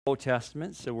Old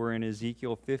Testament, so we're in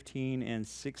Ezekiel 15 and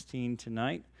 16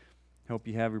 tonight. Hope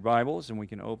you have your Bibles and we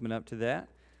can open up to that.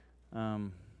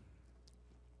 And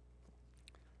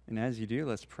as you do,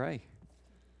 let's pray.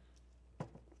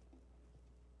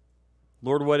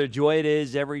 Lord, what a joy it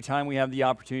is every time we have the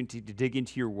opportunity to dig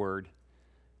into your word.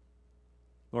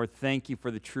 Lord, thank you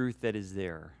for the truth that is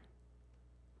there.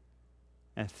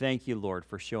 And thank you, Lord,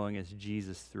 for showing us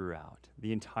Jesus throughout.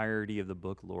 The entirety of the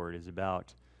book, Lord, is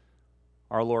about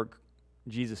our Lord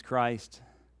Jesus Christ,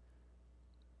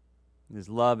 His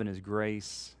love and His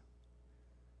grace.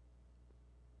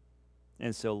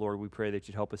 And so, Lord, we pray that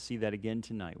you'd help us see that again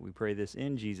tonight. We pray this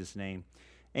in Jesus' name.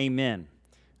 Amen.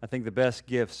 I think the best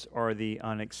gifts are the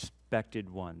unexpected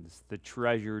ones. The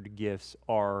treasured gifts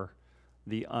are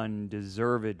the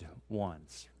undeserved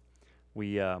ones.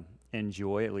 We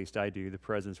enjoy, at least I do, the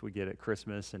presents we get at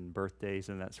Christmas and birthdays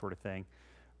and that sort of thing.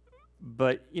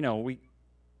 But,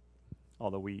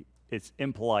 although it's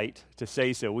impolite to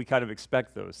say so, we kind of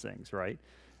expect those things, right?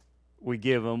 We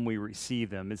give them, we receive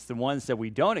them. It's the ones that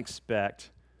we don't expect,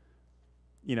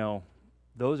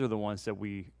 those are the ones that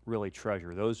we really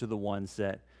treasure. Those are the ones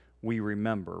that we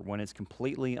remember. When it's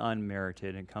completely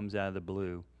unmerited and comes out of the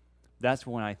blue, that's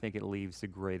when I think it leaves the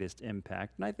greatest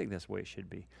impact, and I think that's the way it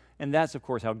should be. And that's, of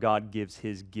course, how God gives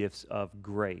His gifts of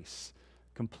grace,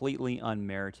 completely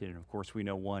unmerited. And, of course, we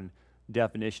know one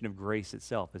definition of grace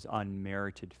itself is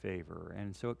unmerited favor.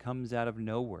 And so it comes out of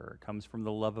nowhere. It comes from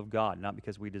the love of God, not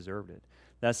because we deserved it.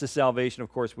 That's the salvation, of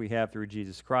course, we have through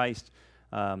Jesus Christ.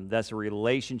 That's a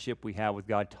relationship we have with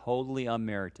God, totally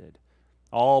unmerited,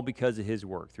 all because of His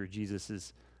work through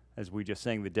Jesus', as we just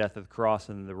sang, the death of the cross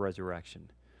and the resurrection.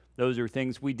 Those are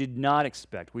things we did not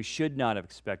expect. We should not have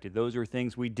expected. Those are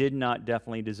things we did not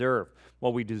definitely deserve.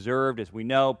 What we deserved, as we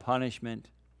know, punishment,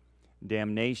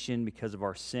 damnation because of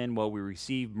our sin. Well, we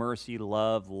receive mercy,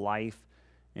 love, life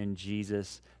in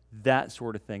Jesus. That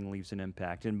sort of thing leaves an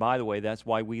impact. And by the way, that's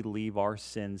why we leave our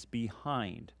sins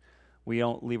behind. We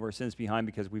don't leave our sins behind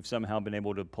because we've somehow been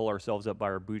able to pull ourselves up by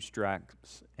our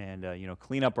bootstraps and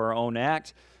clean up our own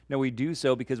act. No, we do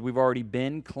so because we've already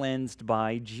been cleansed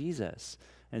by Jesus.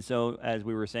 And so, as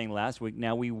we were saying last week,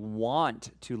 now we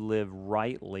want to live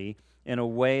rightly in a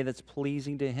way that's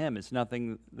pleasing to Him. It's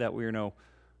nothing that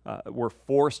we're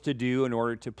forced to do in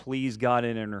order to please God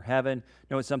and enter heaven.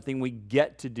 No, it's something we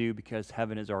get to do because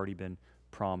heaven has already been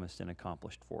promised and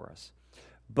accomplished for us.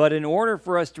 But in order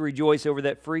for us to rejoice over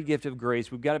that free gift of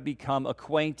grace, we've got to become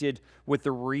acquainted with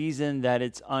the reason that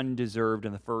it's undeserved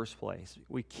in the first place.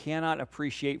 We cannot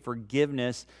appreciate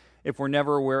forgiveness if we're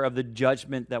never aware of the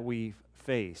judgment that we've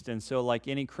faced. And so, like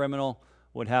any criminal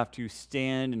would have to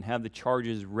stand and have the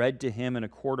charges read to him in a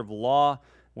court of law,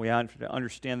 we have to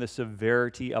understand the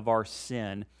severity of our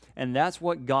sin. And that's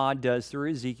what God does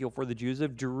through Ezekiel for the Jews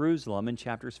of Jerusalem in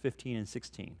chapters 15 and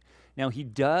 16. Now, He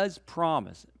does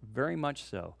promise, very much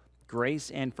so, grace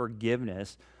and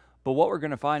forgiveness. But what we're going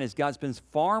to find is God spends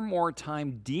far more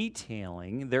time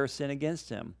detailing their sin against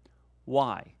Him.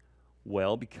 Why?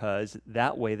 Well, because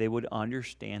that way they would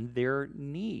understand their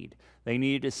need. They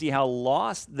needed to see how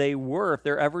lost they were if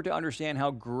they're ever to understand how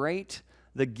great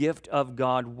the gift of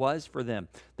God was for them.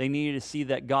 They needed to see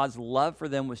that God's love for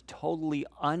them was totally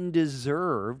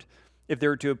undeserved if they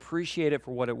were to appreciate it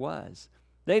for what it was.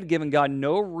 They had given God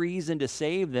no reason to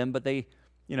save them, but they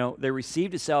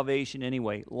received a salvation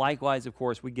anyway. Likewise, of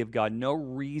course, we give God no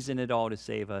reason at all to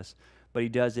save us, but He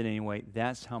does it anyway.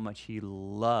 That's how much He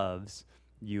loves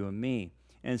you and me.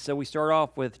 And so we start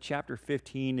off with chapter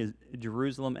 15, is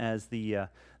Jerusalem as the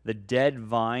dead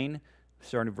vine.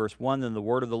 Starting at verse 1, then the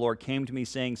word of the Lord came to me,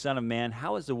 saying, Son of man,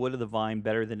 how is the wood of the vine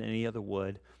better than any other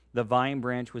wood? The vine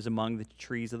branch was among the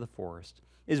trees of the forest.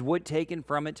 Is wood taken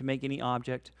from it to make any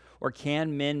object? Or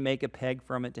can men make a peg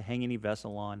from it to hang any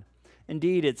vessel on?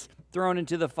 Indeed, it's thrown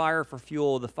into the fire for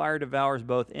fuel. The fire devours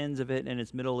both ends of it, and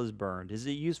its middle is burned. Is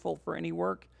it useful for any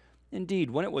work?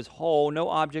 Indeed, when it was whole, no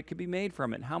object could be made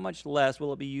from it. How much less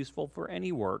will it be useful for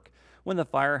any work when the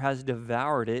fire has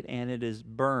devoured it and it is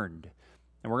burned?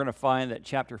 And we're going to find that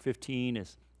chapter 15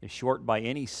 is short by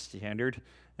any standard,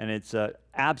 and it's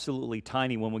absolutely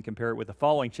tiny when we compare it with the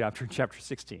following chapter, chapter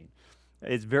 16.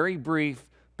 It's very brief,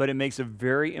 but it makes a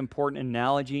very important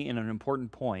analogy and an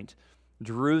important point.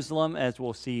 Jerusalem, as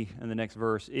we'll see in the next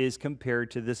verse, is compared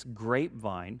to this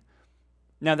grapevine.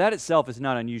 Now, that itself is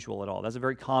not unusual at all. That's a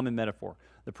very common metaphor.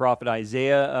 The prophet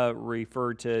Isaiah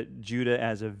referred to Judah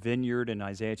as a vineyard in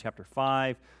Isaiah chapter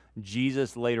 5.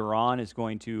 Jesus later on is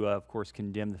going to, of course,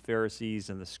 condemn the Pharisees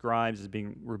and the scribes as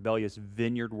being rebellious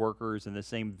vineyard workers in the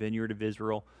same vineyard of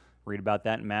Israel. Read about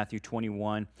that in Matthew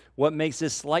 21. What makes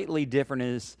this slightly different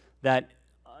is that,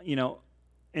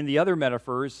 in the other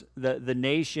metaphors, the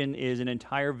nation is an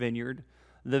entire vineyard.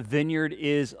 The vineyard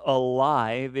is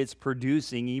alive. It's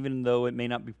producing, even though it may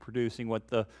not be producing what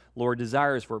the Lord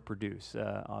desires for it to produce.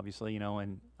 Obviously,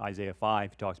 in Isaiah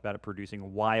 5, he talks about it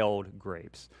producing wild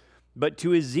grapes. But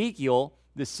to Ezekiel,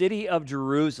 the city of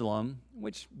Jerusalem,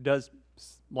 which does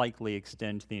likely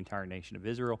extend to the entire nation of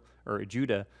Israel, or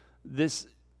Judah, this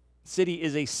city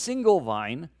is a single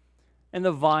vine, and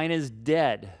the vine is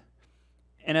dead.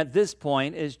 And at this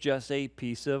point, it's just a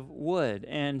piece of wood.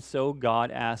 And so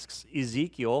God asks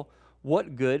Ezekiel,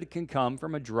 what good can come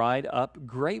from a dried up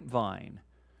grapevine?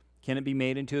 Can it be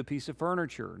made into a piece of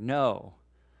furniture? No.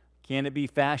 Can it be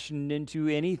fashioned into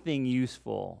anything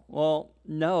useful? Well,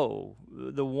 no.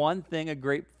 The one thing a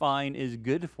grapevine is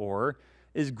good for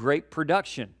is grape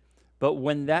production. But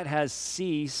when that has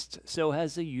ceased, so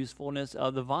has the usefulness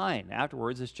of the vine.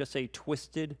 Afterwards, it's just a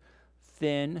twisted,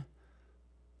 thin,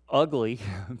 ugly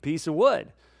piece of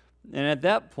wood. And at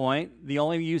that point, the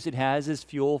only use it has is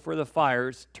fuel for the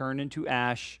fires, turned into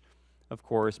ash, of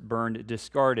course, burned,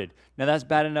 discarded. Now that's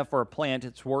bad enough for a plant.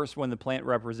 It's worse when the plant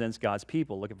represents God's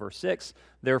people. Look at verse 6.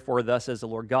 Therefore, thus says the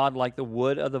Lord God, like the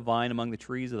wood of the vine among the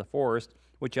trees of the forest,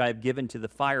 which I have given to the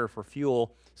fire for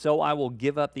fuel, so I will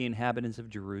give up the inhabitants of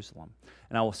Jerusalem,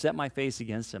 and I will set my face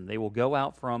against them. They will go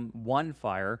out from one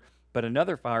fire, but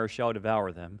another fire shall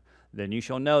devour them. Then you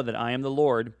shall know that I am the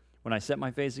Lord when I set my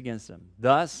face against them.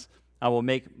 Thus I will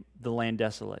make the land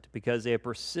desolate, because they have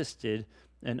persisted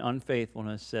in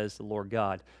unfaithfulness, says the Lord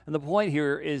God. And the point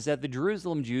here is that the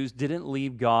Jerusalem Jews didn't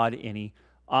leave God any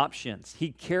options.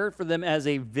 He cared for them as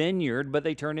a vineyard, but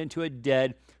they turned into a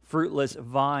dead, fruitless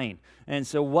vine. And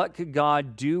so what could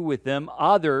God do with them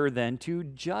other than to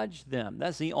judge them?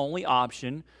 That's the only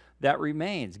option that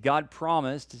remains. God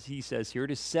promised, as he says here,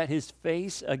 to set his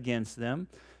face against them,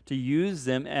 to use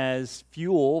them as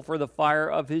fuel for the fire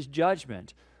of his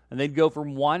judgment. And they'd go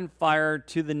from one fire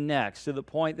to the next, to the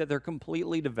point that they're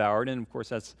completely devoured. And, of course,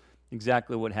 that's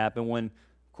exactly what happened when,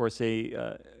 of course, they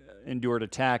endured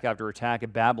attack after attack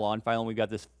at Babylon. Finally, we got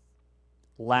this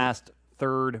last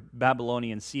third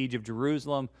Babylonian siege of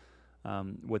Jerusalem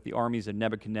with the armies of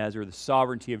Nebuchadnezzar. The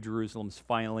sovereignty of Jerusalem is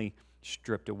finally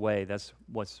stripped away. That's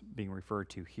what's being referred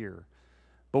to here.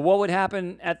 But what would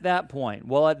happen at that point?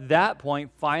 Well, at that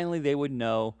point, finally they would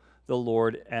know the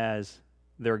Lord as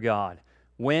their God.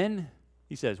 When?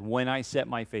 He says, when I set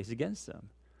my face against them.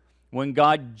 When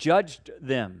God judged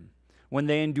them. When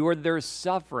they endured their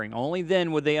suffering. Only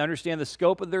then would they understand the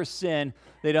scope of their sin.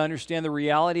 They'd understand the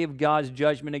reality of God's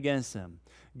judgment against them.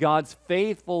 God's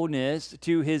faithfulness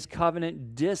to his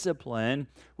covenant discipline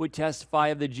would testify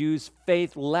of the Jews'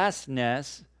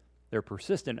 faithlessness, their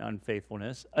persistent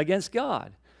unfaithfulness, against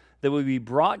God. That would be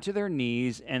brought to their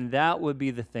knees, and that would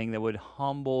be the thing that would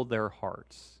humble their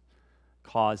hearts,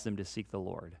 cause them to seek the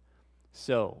Lord.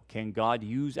 So, can God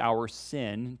use our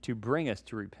sin to bring us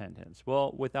to repentance?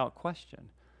 Well, without question.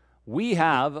 We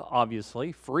have,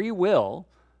 obviously, free will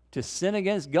to sin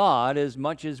against God as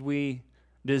much as we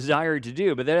desire to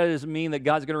do, but that doesn't mean that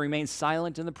God's going to remain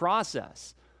silent in the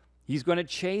process. He's going to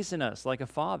chasten us like a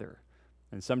father,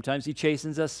 and sometimes he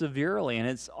chastens us severely, and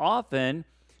it's often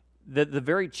that the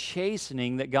very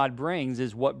chastening that God brings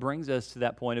is what brings us to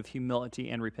that point of humility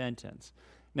and repentance.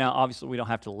 Now, obviously, we don't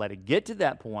have to let it get to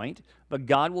that point, but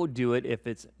God will do it if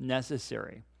it's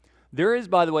necessary. There is,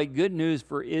 by the way, good news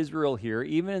for Israel here,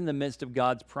 even in the midst of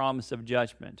God's promise of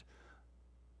judgment.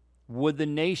 Would the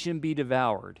nation be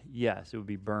devoured? Yes, it would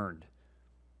be burned.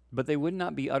 But they would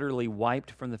not be utterly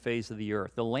wiped from the face of the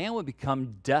earth. The land would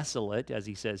become desolate, as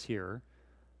he says here,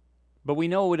 but we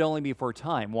know it would only be for a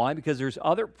time. Why? Because there's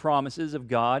other promises of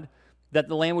God that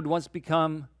the land would once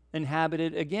become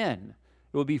inhabited again.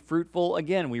 It will be fruitful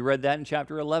again. We read that in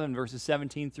chapter 11, verses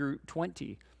 17 through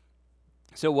 20.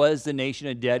 So was the nation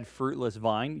a dead, fruitless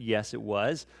vine? Yes, it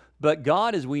was. But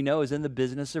God, as we know, is in the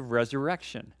business of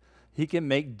resurrection. He can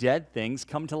make dead things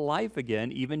come to life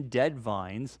again, even dead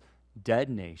vines, dead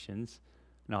nations,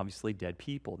 and obviously dead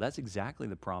people. That's exactly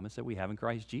the promise that we have in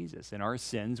Christ Jesus. In our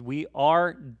sins, we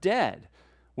are dead.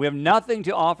 We have nothing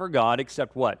to offer God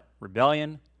except what?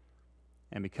 Rebellion.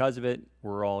 And because of it,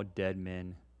 we're all dead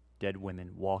men, dead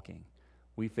women walking.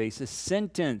 We face a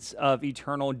sentence of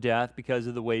eternal death because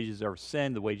of the wages of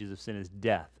sin. The wages of sin is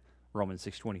death, Romans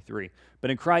 6:23. But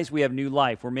in Christ we have new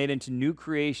life. We're made into new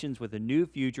creations with a new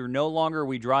future. No longer are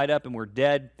we dried up and we're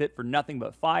dead, fit for nothing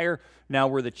but fire. Now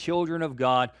we're the children of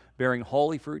God, bearing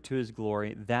holy fruit to his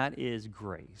glory. That is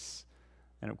grace.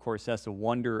 And of course, that's the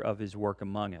wonder of his work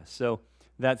among us. So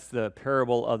that's the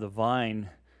parable of the vine.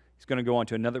 He's going to go on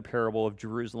to another parable of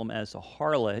Jerusalem as a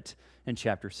harlot in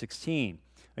chapter 16.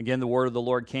 Again, the word of the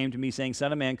Lord came to me, saying,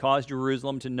 Son of man, cause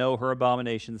Jerusalem to know her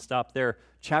abominations. Stop there.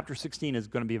 Chapter 16 is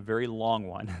going to be a very long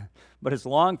one, but it's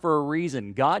long for a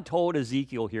reason. God told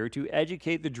Ezekiel here to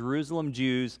educate the Jerusalem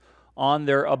Jews on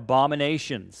their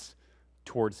abominations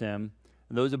towards him.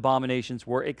 And those abominations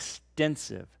were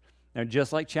extensive. Now,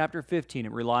 just like chapter 15,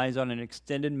 it relies on an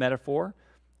extended metaphor,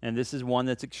 and this is one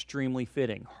that's extremely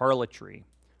fitting: harlotry,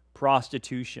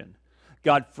 prostitution.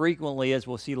 God frequently, as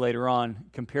we'll see later on,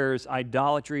 compares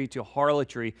idolatry to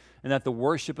harlotry, and that the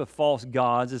worship of false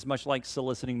gods is much like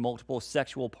soliciting multiple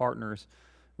sexual partners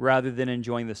rather than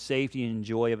enjoying the safety and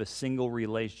joy of a single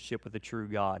relationship with the true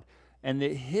God. And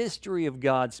the history of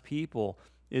God's people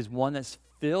is one that's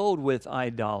filled with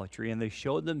idolatry, and they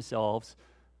showed themselves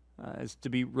as to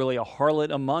be really a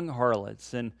harlot among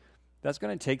harlots, and that's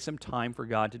going to take some time for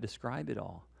God to describe it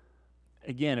all.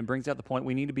 Again, it brings out the point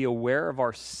we need to be aware of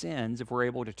our sins if we're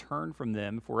able to turn from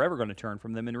them, if we're ever going to turn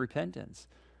from them in repentance.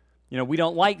 We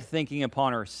don't like thinking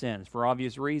upon our sins for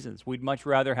obvious reasons. We'd much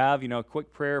rather have, a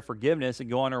quick prayer of forgiveness and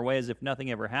go on our way as if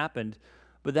nothing ever happened,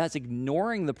 but that's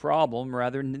ignoring the problem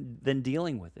rather than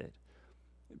dealing with it.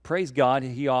 Praise God,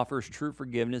 he offers true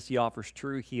forgiveness, he offers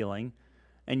true healing,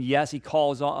 and yes, he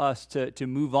calls us to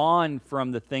move on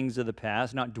from the things of the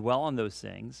past, not dwell on those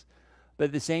things. But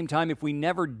at the same time, if we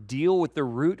never deal with the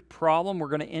root problem, we're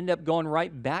going to end up going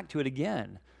right back to it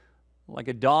again, like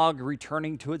a dog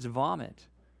returning to its vomit.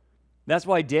 That's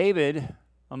why David,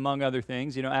 among other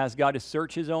things, asked God to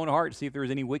search his own heart to see if there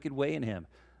was any wicked way in him.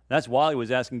 That's while he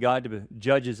was asking God to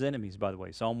judge his enemies, by the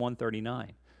way, Psalm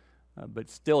 139.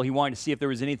 But still, he wanted to see if there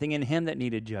was anything in him that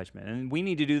needed judgment. And we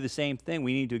need to do the same thing.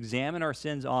 We need to examine our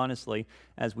sins honestly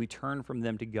as we turn from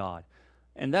them to God.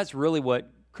 And that's really what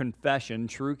confession,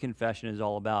 true confession, is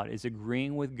all about, is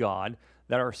agreeing with God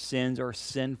that our sins are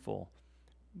sinful.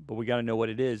 But we got to know what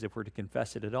it is if we're to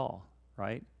confess it at all,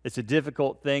 right? It's a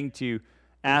difficult thing to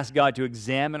ask God to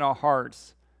examine our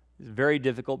hearts. It's very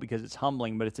difficult because it's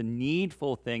humbling, but it's a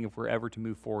needful thing if we're ever to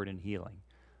move forward in healing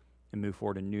and move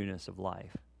forward in newness of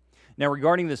life. Now,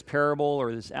 regarding this parable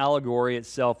or this allegory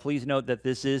itself, please note that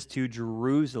this is to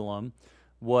Jerusalem.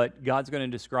 What God's going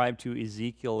to describe to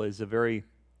Ezekiel is a very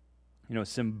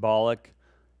symbolic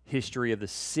history of the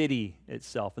city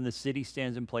itself. And the city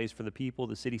stands in place for the people.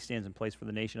 The city stands in place for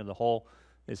the nation as a whole.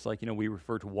 It's like, we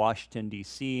refer to Washington,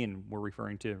 D.C., and we're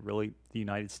referring to really the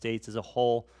United States as a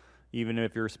whole, even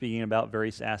if you're speaking about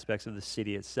various aspects of the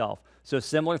city itself. So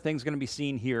similar things going to be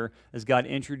seen here as God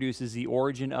introduces the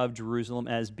origin of Jerusalem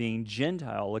as being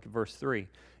Gentile. Look at verse 3.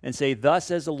 And say, Thus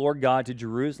says the Lord God to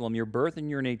Jerusalem, your birth and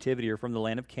your nativity are from the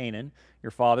land of Canaan.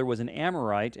 Your father was an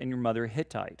Amorite and your mother a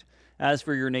Hittite. As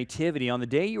for your nativity, on the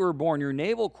day you were born, your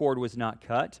navel cord was not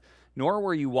cut, nor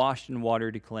were you washed in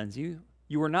water to cleanse you.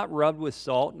 You were not rubbed with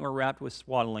salt, nor wrapped with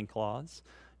swaddling cloths.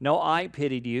 No eye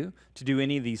pitied you to do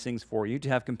any of these things for you, to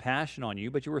have compassion on you,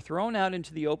 but you were thrown out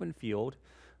into the open field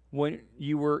when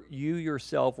you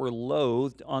yourself were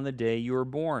loathed on the day you were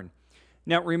born.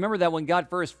 Now, remember that when God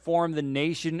first formed the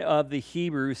nation of the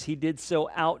Hebrews, he did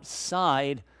so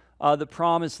outside the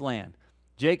promised land.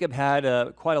 Jacob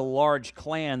had quite a large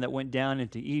clan that went down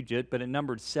into Egypt, but it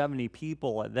numbered 70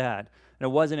 people at that. And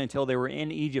it wasn't until they were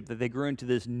in Egypt that they grew into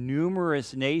this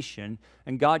numerous nation,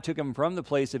 and God took them from the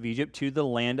place of Egypt to the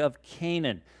land of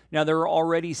Canaan. Now, there were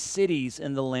already cities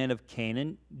in the land of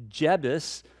Canaan.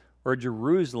 Jebus, or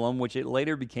Jerusalem, which it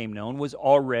later became known, was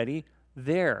already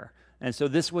there. And so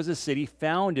this was a city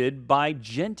founded by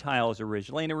Gentiles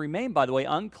originally, and it remained, by the way,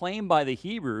 unclaimed by the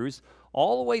Hebrews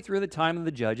all the way through the time of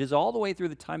the Judges, all the way through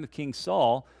the time of King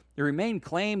Saul. It remained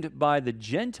claimed by the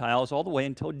Gentiles all the way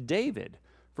until David,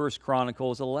 1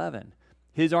 Chronicles 11.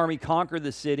 His army conquered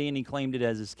the city, and he claimed it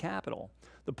as his capital.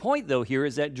 The point, though, here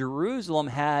is that Jerusalem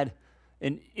had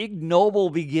an ignoble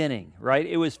beginning, right?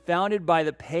 It was founded by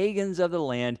the pagans of the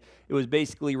land. It was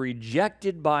basically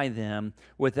rejected by them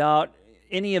without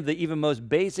any of the even most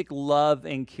basic love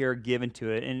and care given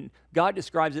to it. And God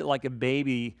describes it like a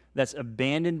baby that's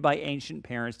abandoned by ancient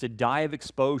parents to die of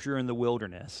exposure in the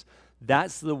wilderness.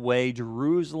 That's the way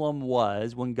Jerusalem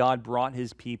was when God brought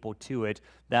his people to it.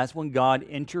 That's when God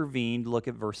intervened. Look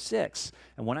at verse 6.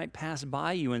 And when I passed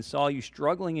by you and saw you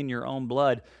struggling in your own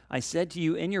blood, I said to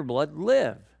you, in your blood,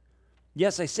 live.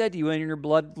 Yes, I said to you, in your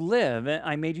blood, live. And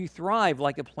I made you thrive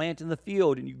like a plant in the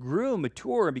field, and you grew,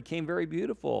 mature, and became very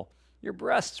beautiful. Your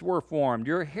breasts were formed,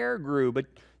 your hair grew, but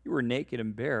you were naked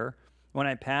and bare. When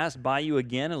I passed by you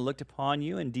again and looked upon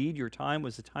you, indeed your time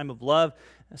was the time of love.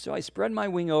 And so I spread my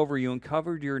wing over you and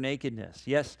covered your nakedness.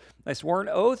 Yes, I swore an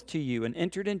oath to you and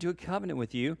entered into a covenant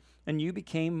with you, and you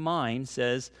became mine,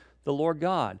 says the Lord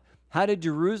God. How did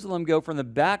Jerusalem go from the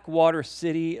backwater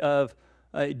city of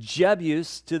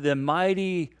Jebus, to the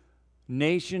mighty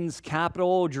nation's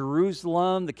capital,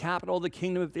 Jerusalem, the capital of the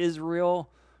kingdom of Israel,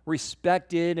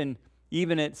 respected and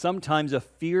even at sometimes a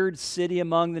feared city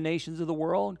among the nations of the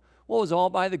world. Well, it was all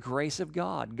by the grace of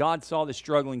God. God saw the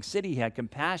struggling city. He had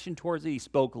compassion towards it. He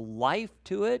spoke life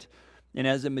to it. And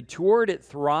as it matured, it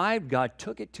thrived. God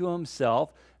took it to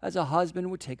himself as a husband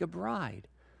would take a bride.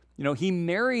 You know, he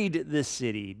married this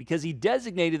city because he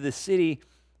designated the city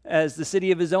as the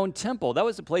city of his own temple. That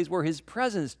was the place where his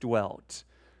presence dwelt.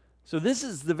 So this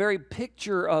is the very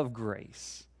picture of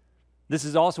grace. This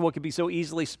is also what could be so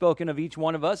easily spoken of each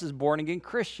one of us as born-again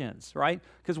Christians, right?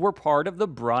 Because we're part of the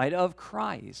bride of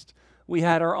Christ. We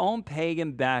had our own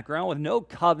pagan background with no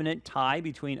covenant tie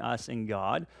between us and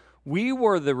God. We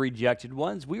were the rejected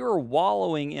ones. We were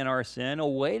wallowing in our sin,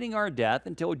 awaiting our death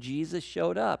until Jesus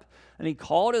showed up. And he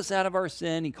called us out of our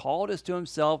sin. He called us to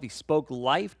himself. He spoke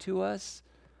life to us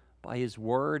by his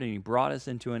word, and he brought us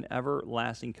into an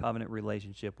everlasting covenant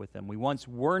relationship with him. We once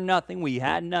were nothing. We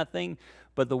had nothing.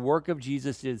 But the work of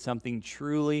Jesus did something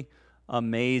truly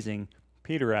amazing.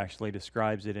 Peter actually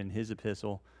describes it in his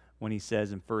epistle when he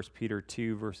says in 1 Peter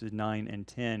 2, verses 9 and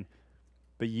 10,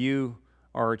 "But you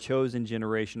are a chosen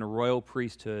generation, a royal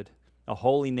priesthood, a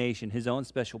holy nation, his own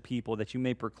special people, that you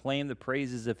may proclaim the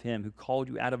praises of him who called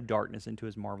you out of darkness into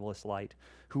his marvelous light,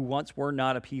 who once were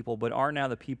not a people, but are now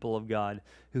the people of God,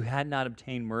 who had not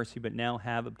obtained mercy, but now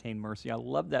have obtained mercy." I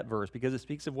love that verse because it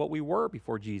speaks of what we were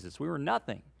before Jesus. We were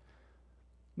nothing.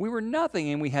 We were nothing,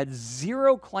 and we had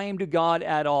zero claim to God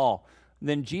at all.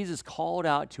 Then Jesus called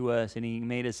out to us, and he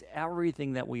made us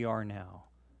everything that we are now.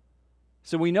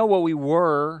 So we know what we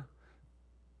were.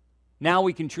 Now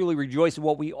we can truly rejoice in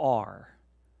what we are.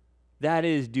 That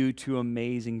is due to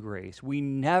amazing grace. We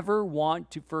never want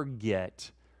to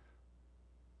forget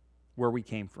where we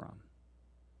came from.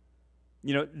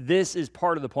 You know, this is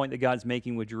part of the point that God's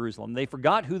making with Jerusalem. They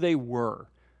forgot who they were.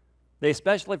 They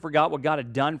especially forgot what God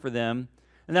had done for them.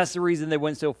 And that's the reason they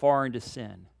went so far into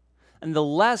sin. And the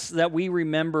less that we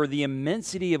remember the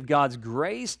immensity of God's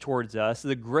grace towards us,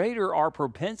 the greater our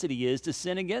propensity is to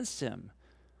sin against him.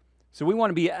 So we want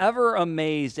to be ever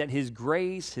amazed at his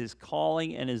grace, his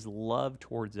calling, and his love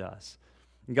towards us.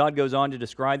 And God goes on to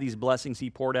describe these blessings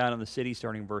he poured out on the city,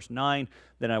 starting in verse 9.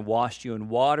 "Then I washed you in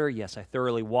water. Yes, I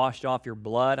thoroughly washed off your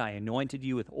blood. I anointed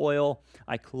you with oil.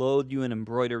 I clothed you in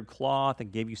embroidered cloth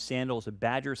and gave you sandals of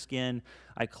badger skin.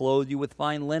 I clothed you with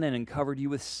fine linen and covered you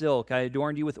with silk. I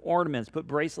adorned you with ornaments, put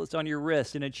bracelets on your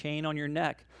wrist and a chain on your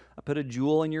neck. I put a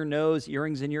jewel in your nose,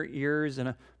 earrings in your ears, and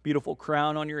a beautiful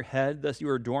crown on your head. Thus you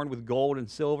were adorned with gold and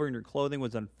silver, and your clothing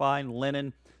was on fine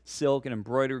linen, silk, and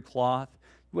embroidered cloth.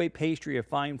 You ate pastry of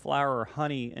fine flour,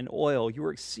 honey, and oil. You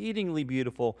were exceedingly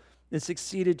beautiful and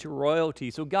succeeded to royalty."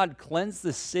 So God cleansed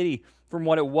the city from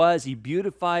what it was. He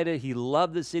beautified it. He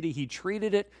loved the city. He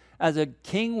treated it as a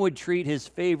king would treat his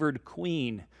favored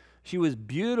queen. She was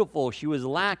beautiful. She was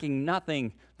lacking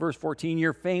nothing. Verse 14,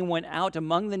 "Your fame went out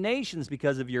among the nations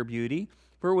because of your beauty,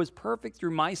 for it was perfect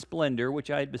through my splendor,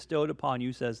 which I had bestowed upon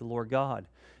you, says the Lord God."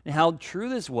 And how true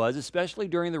this was, especially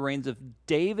during the reigns of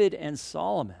David and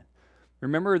Solomon.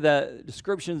 Remember the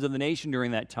descriptions of the nation during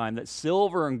that time, that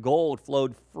silver and gold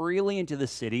flowed freely into the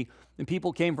city, and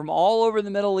people came from all over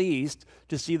the Middle East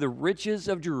to see the riches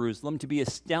of Jerusalem, to be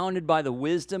astounded by the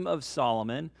wisdom of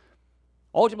Solomon.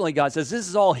 Ultimately, God says this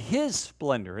is all his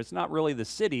splendor. It's not really the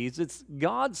city's, it's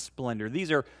God's splendor. These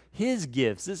are his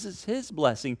gifts. This is his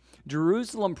blessing.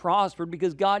 Jerusalem prospered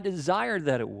because God desired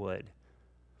that it would.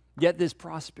 Yet this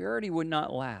prosperity would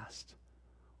not last.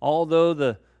 Although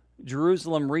the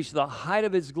Jerusalem reached the height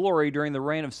of its glory during the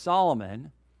reign of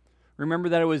Solomon, remember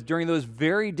that it was during those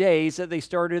very days that they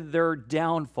started their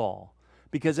downfall.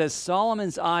 Because as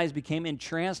Solomon's eyes became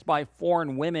entranced by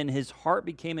foreign women, his heart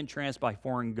became entranced by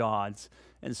foreign gods.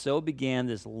 And so began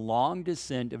this long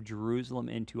descent of Jerusalem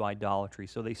into idolatry.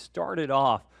 So they started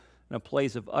off in a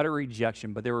place of utter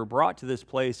rejection, but they were brought to this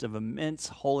place of immense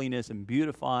holiness and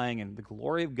beautifying and the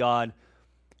glory of God.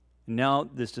 Now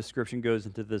this description goes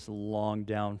into this long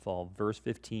downfall. Verse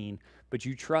 15, "But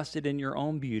you trusted in your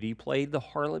own beauty, played the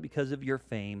harlot because of your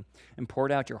fame, and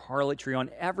poured out your harlotry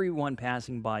on everyone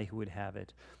passing by who would have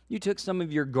it. You took some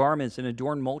of your garments and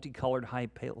adorned multicolored high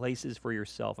places for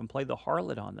yourself, and played the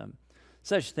harlot on them.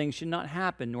 Such things should not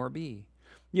happen nor be.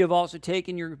 You have also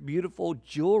taken your beautiful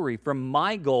jewelry from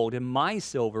my gold and my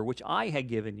silver, which I had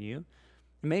given you,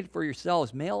 and made for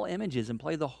yourselves male images, and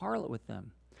played the harlot with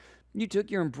them. You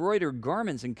took your embroidered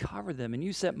garments and covered them, and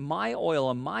you set my oil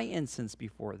and my incense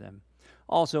before them.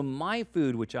 Also my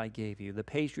food which I gave you, the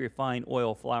pastry of fine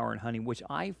oil, flour, and honey, which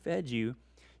I fed you,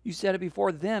 you set it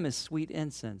before them as sweet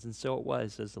incense. And so it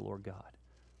was, says the Lord God."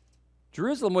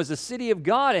 Jerusalem was the city of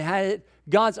God. It had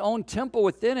God's own temple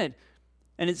within it.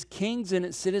 And its kings and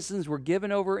its citizens were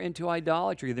given over into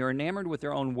idolatry. They were enamored with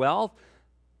their own wealth,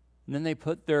 and then they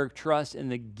put their trust in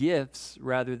the gifts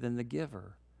rather than the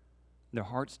giver. Their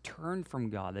hearts turned from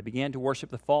God. They began to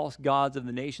worship the false gods of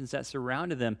the nations that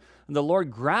surrounded them. And the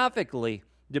Lord graphically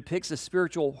depicts the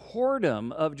spiritual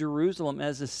whoredom of Jerusalem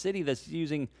as a city that's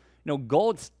using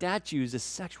gold statues as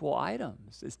sexual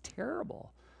items. It's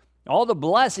terrible. All the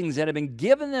blessings that have been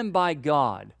given them by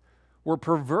God were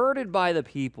perverted by the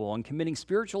people and committing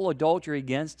spiritual adultery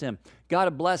against him. God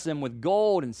had blessed them with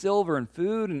gold and silver and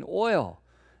food and oil.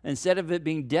 Instead of it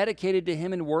being dedicated to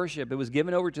him in worship, it was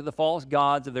given over to the false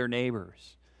gods of their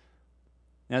neighbors.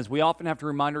 As we often have to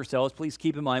remind ourselves, please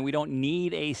keep in mind, we don't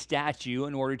need a statue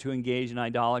in order to engage in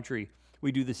idolatry.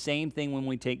 We do the same thing when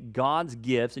we take God's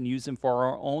gifts and use them for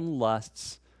our own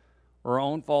lusts or our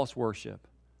own false worship.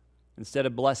 Instead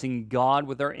of blessing God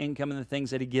with our income and the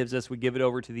things that he gives us, we give it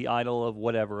over to the idol of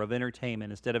whatever, of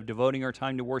entertainment. Instead of devoting our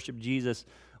time to worship Jesus,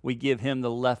 we give him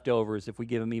the leftovers, if we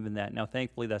give him even that. Now,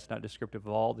 thankfully, that's not descriptive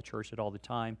of all the church at all the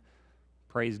time.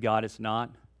 Praise God, it's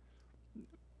not.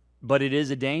 But it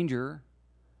is a danger,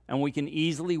 and we can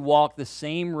easily walk the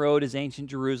same road as ancient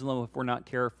Jerusalem if we're not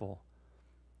careful.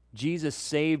 Jesus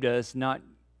saved us not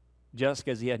just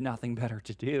because he had nothing better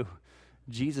to do.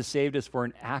 Jesus saved us for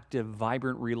an active,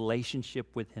 vibrant relationship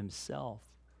with himself.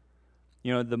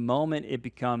 The moment it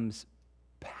becomes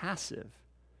passive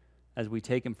as we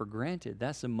take him for granted,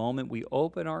 that's the moment we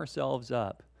open ourselves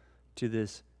up to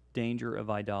this danger of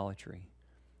idolatry.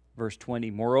 Verse 20,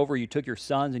 moreover, you took your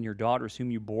sons and your daughters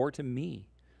whom you bore to me,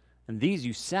 and these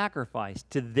you sacrificed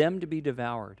to them to be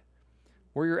devoured.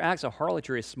 Were your acts of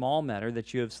harlotry a small matter,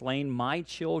 that you have slain my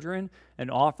children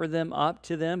and offered them up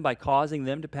to them by causing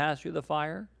them to pass through the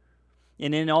fire?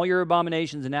 And in all your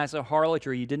abominations and acts of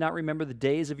harlotry, you did not remember the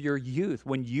days of your youth,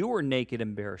 when you were naked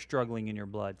and bare, struggling in your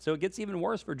blood. So it gets even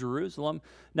worse for Jerusalem.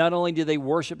 Not only did they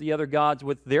worship the other gods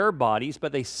with their bodies,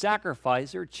 but they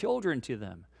sacrificed their children to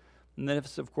them. And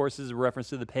this, of course, is a reference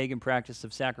to the pagan practice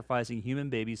of sacrificing human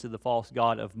babies to the false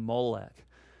god of Molech.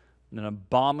 An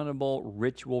abominable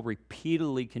ritual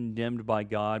repeatedly condemned by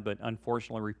God, but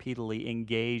unfortunately repeatedly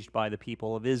engaged by the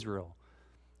people of Israel.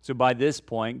 So by this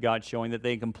point, God's showing that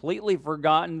they had completely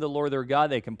forgotten the Lord their God.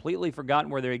 They had completely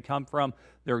forgotten where they had come from.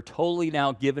 They're totally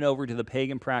now given over to the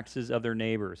pagan practices of their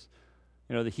neighbors.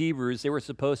 The Hebrews, they were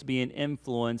supposed to be an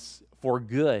influence for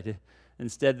good.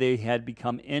 Instead, they had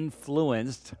become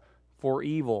influenced for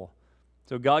evil.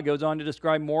 So God goes on to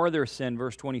describe more of their sin.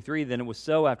 Verse 23, then it was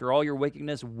so, after all your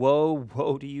wickedness, woe,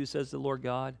 woe to you, says the Lord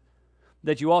God,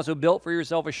 that you also built for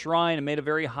yourself a shrine and made a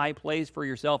very high place for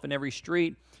yourself in every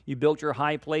street. You built your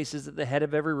high places at the head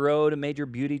of every road and made your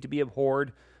beauty to be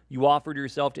abhorred. You offered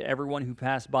yourself to everyone who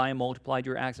passed by and multiplied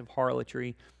your acts of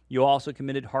harlotry. You also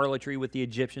committed harlotry with the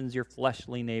Egyptians, your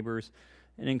fleshly neighbors,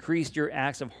 and increased your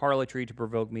acts of harlotry to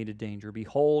provoke me to danger.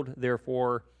 Behold,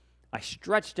 therefore, I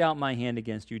stretched out my hand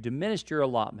against you, diminished your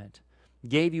allotment,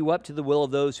 gave you up to the will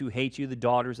of those who hate you, the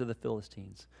daughters of the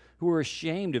Philistines, who are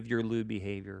ashamed of your lewd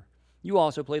behavior. You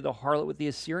also played the harlot with the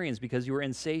Assyrians because you were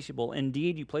insatiable.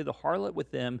 Indeed, you played the harlot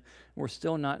with them and were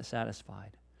still not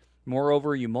satisfied.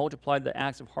 Moreover, you multiplied the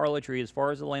acts of harlotry as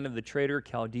far as the land of the traitor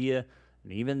Chaldea,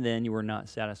 and even then you were not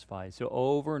satisfied. So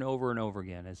over and over and over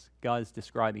again, as God is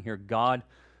describing here, God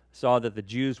saw that the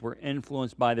Jews were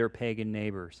influenced by their pagan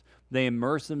neighbors. They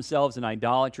immersed themselves in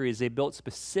idolatry as they built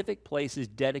specific places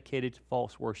dedicated to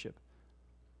false worship.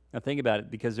 Now think about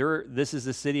it, because this is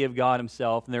the city of God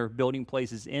himself, and they're building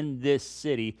places in this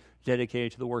city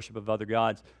dedicated to the worship of other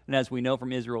gods. And as we know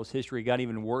from Israel's history, it got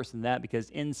even worse than that, because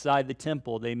inside the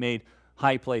temple they made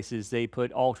high places. They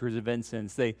put altars of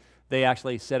incense. They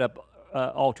actually set up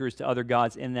altars to other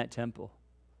gods in that temple.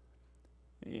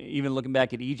 Even looking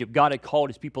back at Egypt, God had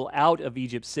called his people out of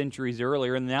Egypt centuries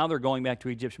earlier, and now they're going back to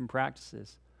Egyptian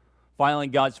practices. Finally,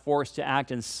 God's forced to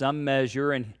act in some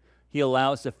measure, and he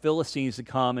allows the Philistines to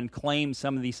come and claim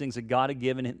some of these things that God had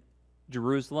given in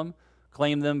Jerusalem,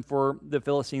 claim them for the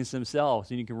Philistines themselves.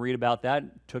 And you can read about that.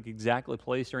 It took exactly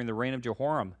place during the reign of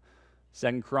Jehoram,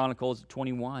 2 Chronicles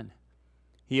 21.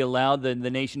 He allowed the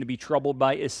nation to be troubled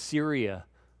by Assyria,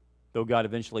 though God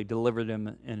eventually delivered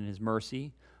them in his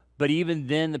mercy. But even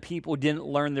then, the people didn't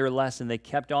learn their lesson. They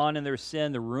kept on in their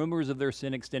sin, the rumors of their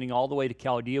sin extending all the way to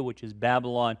Chaldea, which is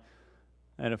Babylon.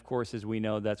 And of course, as we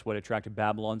know, that's what attracted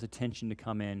Babylon's attention to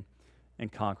come in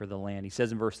and conquer the land. He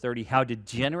says in verse 30, how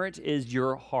degenerate is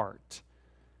your heart,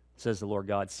 says the Lord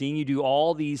God, seeing you do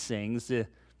all these things, the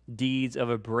deeds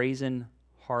of a brazen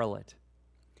harlot.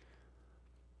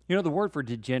 The word for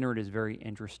degenerate is very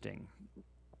interesting.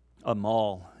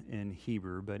 Amal in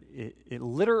Hebrew, but it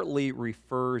literally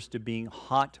refers to being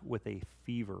hot with a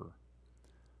fever,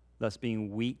 thus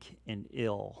being weak and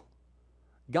ill.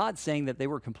 God's saying that they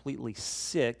were completely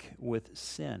sick with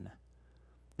sin.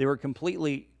 They were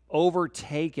completely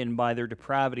overtaken by their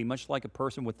depravity, much like a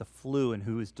person with the flu and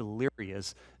who is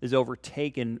delirious is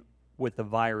overtaken with the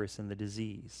virus and the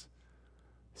disease.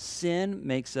 Sin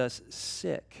makes us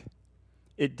sick.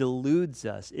 It deludes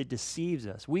us. It deceives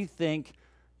us. We think,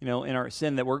 in our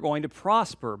sin that we're going to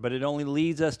prosper, but it only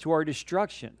leads us to our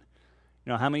destruction.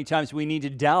 How many times we need to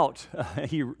doubt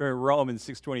Romans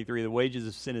 6:23, the wages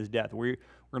of sin is death. We're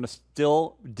going to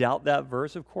still doubt that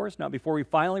verse, of course, not before we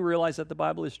finally realize that the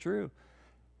Bible is true.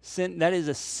 Sin, that is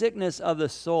a sickness of the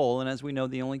soul, and as we know,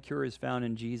 the only cure is found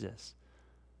in Jesus.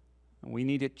 We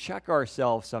need to check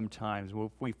ourselves sometimes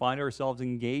if we find ourselves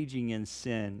engaging in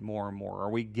sin more and more. Are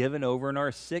we given over in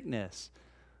our sickness?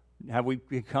 Have we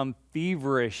become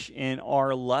feverish in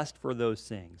our lust for those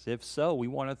things? If so, we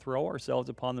want to throw ourselves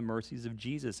upon the mercies of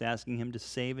Jesus, asking him to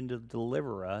save and to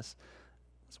deliver us.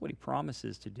 That's what he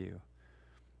promises to do.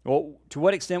 Well, to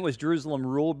what extent was Jerusalem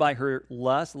ruled by her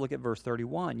lust? Look at verse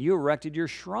 31. You erected your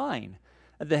shrine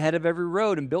at the head of every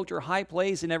road and built your high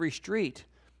place in every street.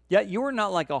 Yet you are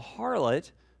not like a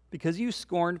harlot because you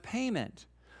scorned payment.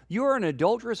 You are an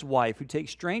adulterous wife who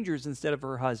takes strangers instead of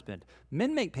her husband.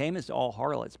 Men make payments to all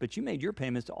harlots, but you made your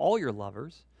payments to all your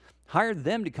lovers, hired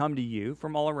them to come to you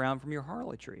from all around from your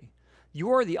harlotry. You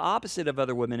are the opposite of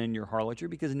other women in your harlotry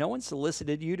because no one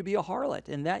solicited you to be a harlot,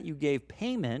 and that you gave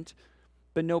payment,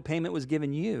 but no payment was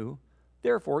given you.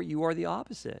 Therefore, you are the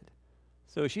opposite.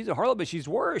 So she's a harlot, but she's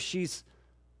worse. She's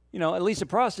at least a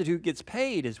prostitute gets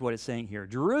paid is what it's saying here.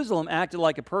 Jerusalem acted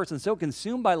like a person so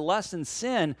consumed by lust and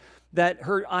sin that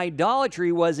her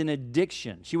idolatry was an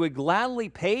addiction. She would gladly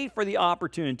pay for the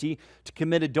opportunity to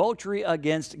commit adultery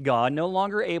against God, no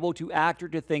longer able to act or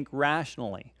to think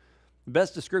rationally. The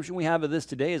best description we have of this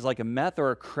today is like a meth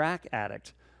or a crack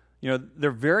addict.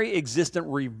 Their very existence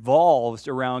revolves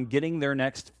around getting their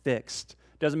next fixed.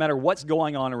 Doesn't matter what's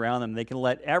going on around them. They can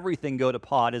let everything go to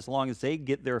pot as long as they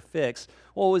get their fix.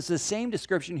 Well, it was the same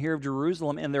description here of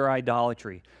Jerusalem and their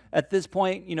idolatry. At this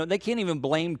point, they can't even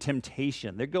blame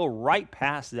temptation. They go right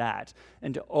past that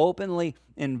into openly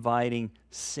inviting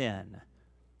sin.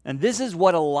 And this is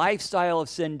what a lifestyle of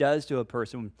sin does to a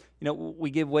person.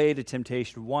 We give way to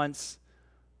temptation once.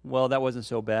 Well, that wasn't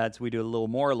so bad, so we do a little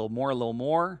more, a little more, a little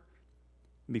more.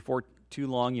 Before too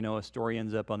long, a story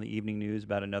ends up on the evening news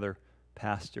about another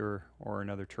pastor or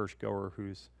another churchgoer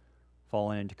who's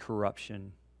fallen into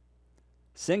corruption.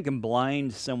 Sin can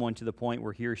blind someone to the point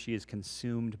where he or she is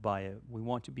consumed by it. We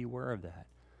want to be aware of that.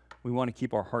 We want to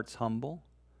keep our hearts humble,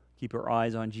 keep our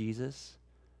eyes on Jesus,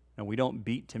 and we don't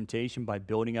beat temptation by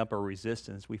building up our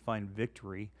resistance. We find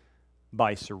victory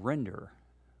by surrender,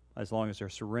 as long as our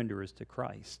surrender is to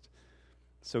Christ.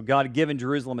 So God had given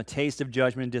Jerusalem a taste of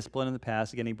judgment and discipline in the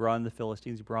past. Again, he brought in the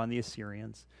Philistines, he brought in the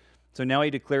Assyrians. So now he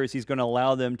declares he's going to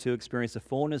allow them to experience the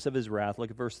fullness of his wrath. Look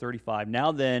at verse 35.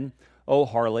 Now then, O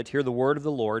harlot, hear the word of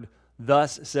the Lord.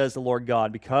 Thus says the Lord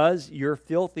God, because your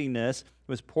filthiness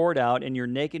was poured out and your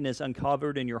nakedness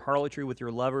uncovered and your harlotry with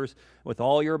your lovers, with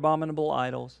all your abominable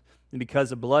idols, and because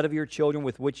the blood of your children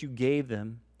with which you gave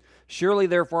them, surely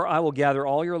therefore I will gather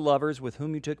all your lovers with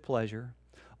whom you took pleasure,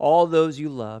 all those you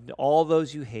loved, all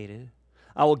those you hated.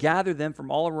 I will gather them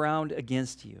from all around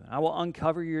against you. I will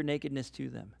uncover your nakedness to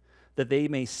them, that they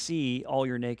may see all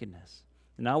your nakedness.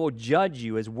 And I will judge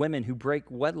you as women who break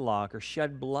wedlock or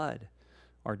shed blood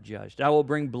are judged. I will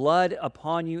bring blood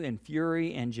upon you in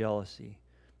fury and jealousy.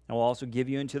 I will also give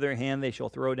you into their hand. They shall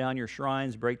throw down your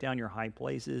shrines, break down your high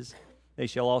places. They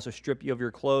shall also strip you of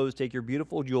your clothes, take your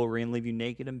beautiful jewelry, and leave you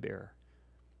naked and bare.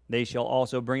 They shall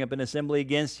also bring up an assembly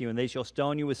against you, and they shall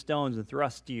stone you with stones and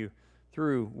thrust you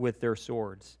through with their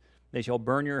swords. They shall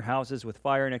burn your houses with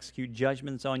fire and execute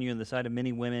judgments on you in the sight of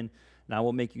many women, and I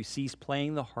will make you cease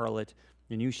playing the harlot,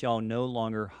 and you shall no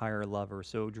longer hire lovers.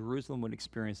 So Jerusalem would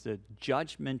experience the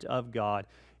judgment of God.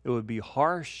 It would be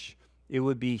harsh. It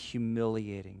would be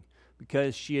humiliating.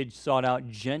 Because she had sought out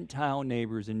Gentile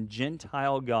neighbors and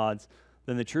Gentile gods,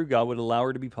 then the true God would allow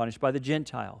her to be punished by the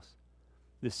Gentiles.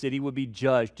 The city would be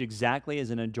judged exactly as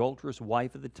an adulterous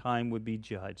wife at the time would be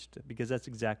judged, because that's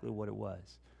exactly what it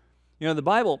was. The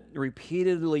Bible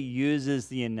repeatedly uses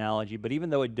the analogy, but even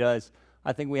though it does,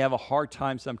 I think we have a hard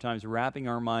time sometimes wrapping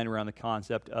our mind around the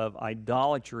concept of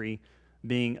idolatry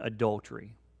being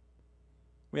adultery.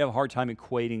 We have a hard time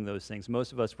equating those things.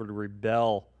 Most of us would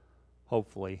rebel,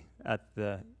 hopefully, at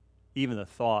even the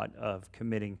thought of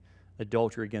committing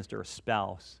adultery against our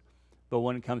spouse. But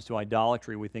when it comes to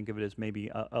idolatry, we think of it as maybe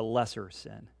a lesser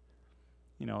sin.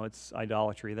 it's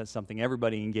idolatry. That's something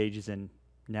everybody engages in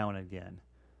now and again.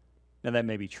 Now, that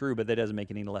may be true, but that doesn't make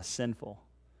it any less sinful.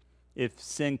 If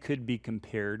sin could be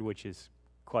compared, which is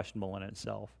questionable in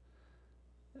itself,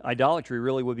 idolatry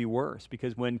really would be worse,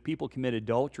 because when people commit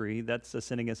adultery, that's a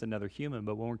sin against another human,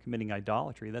 but when we're committing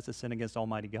idolatry, that's a sin against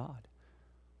Almighty God.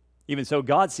 Even so,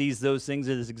 God sees those things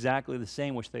as exactly the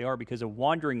same, which they are, because a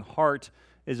wandering heart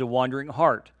is a wandering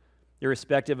heart,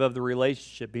 irrespective of the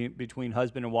relationship between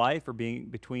husband and wife or being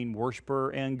between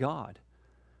worshiper and God.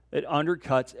 It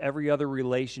undercuts every other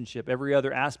relationship, every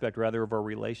other aspect, rather, of our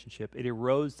relationship. It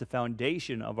erodes the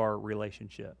foundation of our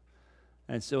relationship.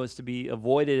 And so it's to be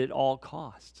avoided at all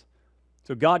costs.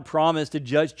 So God promised to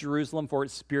judge Jerusalem for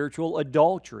its spiritual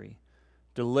adultery,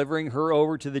 delivering her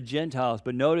over to the Gentiles.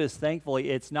 But notice, thankfully,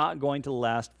 it's not going to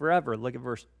last forever. Look at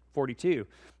verse 42.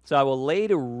 So I will lay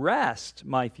to rest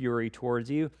my fury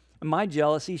towards you, and my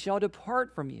jealousy shall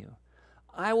depart from you.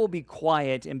 I will be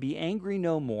quiet and be angry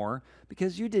no more,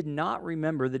 because you did not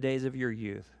remember the days of your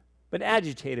youth, but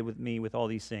agitated with me with all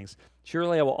these things.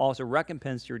 Surely I will also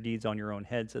recompense your deeds on your own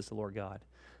head, says the Lord God.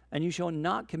 And you shall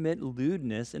not commit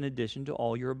lewdness in addition to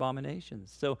all your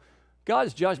abominations. So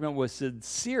God's judgment was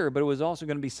sincere, but it was also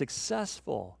going to be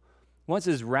successful. Once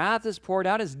his wrath is poured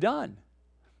out, it's done.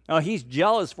 Now, he's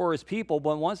jealous for his people,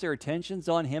 but once their attention's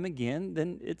on him again,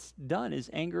 then it's done. His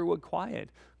anger would quiet.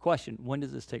 Question, when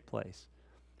does this take place?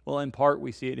 Well, in part,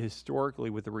 we see it historically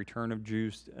with the return of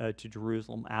Jews to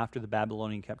Jerusalem after the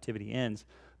Babylonian captivity ends.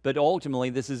 But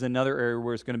ultimately, this is another area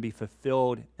where it's going to be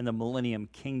fulfilled in the millennium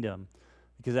kingdom,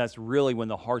 because that's really when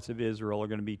the hearts of Israel are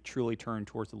going to be truly turned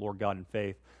towards the Lord God in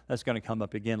faith. That's going to come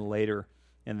up again later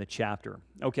in the chapter.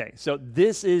 Okay, so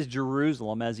this is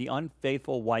Jerusalem as the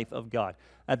unfaithful wife of God.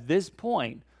 At this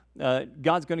point,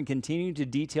 God's going to continue to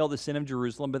detail the sin of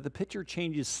Jerusalem, but the picture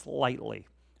changes slightly.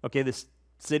 Okay, this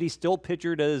city still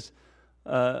pictured as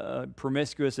a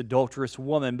promiscuous, adulterous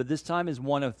woman, but this time is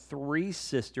one of three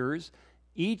sisters,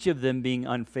 each of them being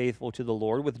unfaithful to the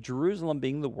Lord, with Jerusalem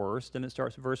being the worst. And it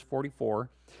starts with verse 44.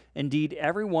 Indeed,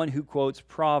 everyone who quotes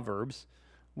Proverbs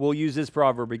will use this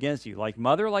proverb against you, like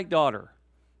mother, like daughter.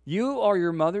 You are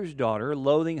your mother's daughter,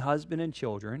 loathing husband and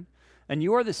children, and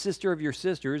you are the sister of your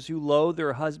sisters who loathe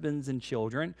their husbands and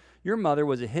children. Your mother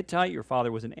was a Hittite, your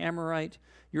father was an Amorite.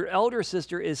 Your elder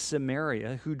sister is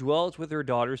Samaria, who dwells with her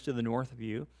daughters to the north of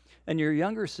you, and your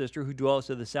younger sister, who dwells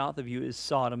to the south of you, is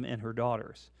Sodom and her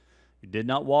daughters. You did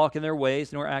not walk in their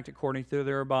ways, nor act according to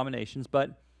their abominations,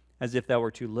 but as if that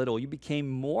were too little, you became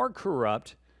more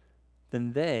corrupt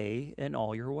than they in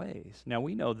all your ways. Now,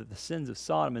 we know that the sins of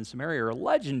Sodom and Samaria are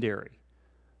legendary.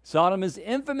 Sodom is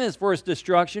infamous for its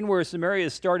destruction, whereas Samaria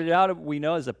started out, we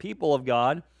know, as a people of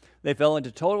God. They fell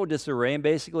into total disarray and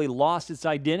basically lost its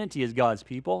identity as God's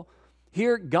people.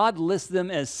 Here, God lists them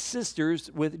as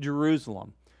sisters with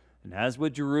Jerusalem. And as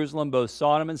with Jerusalem, both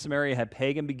Sodom and Samaria had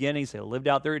pagan beginnings. They lived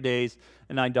out their days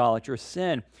in idolatrous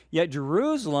sin. Yet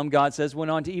Jerusalem, God says,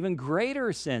 went on to even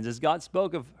greater sins. As God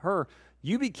spoke of her,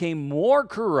 you became more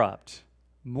corrupt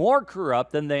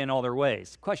than they in all their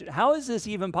ways. Question, how is this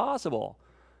even possible?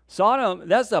 Sodom,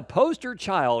 that's a poster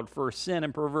child for sin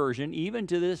and perversion, even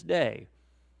to this day.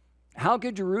 How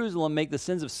could Jerusalem make the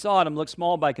sins of Sodom look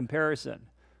small by comparison?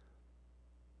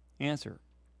 Answer,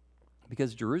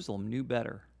 because Jerusalem knew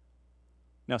better.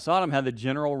 Now, Sodom had the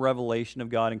general revelation of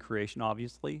God in creation,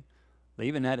 obviously. They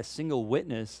even had a single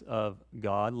witness of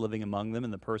God living among them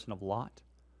in the person of Lot.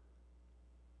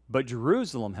 But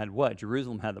Jerusalem had what?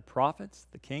 Jerusalem had the prophets,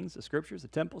 the kings, the scriptures, the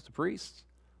temples, the priests,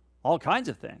 all kinds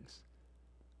of things.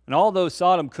 And although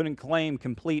Sodom couldn't claim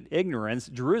complete ignorance,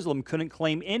 Jerusalem couldn't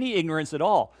claim any ignorance at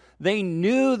all. They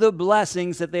knew the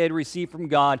blessings that they had received from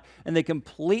God, and they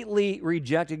completely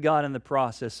rejected God in the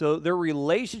process. So their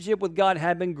relationship with God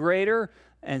had been greater,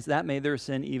 and that made their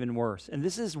sin even worse. And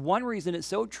this is one reason it's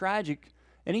so tragic.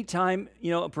 Anytime,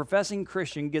 a professing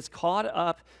Christian gets caught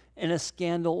up in a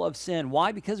scandal of sin.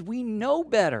 Why? Because we know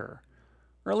better,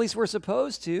 or at least we're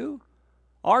supposed to.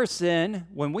 Our sin,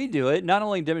 when we do it, not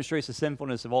only demonstrates the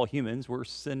sinfulness of all humans, we're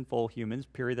sinful humans,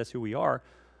 period, that's who we are,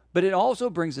 but it also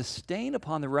brings a stain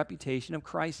upon the reputation of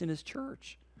Christ and his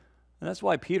church. And that's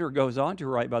why Peter goes on to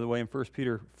write, by the way, in 1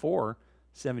 Peter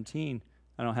 4:17,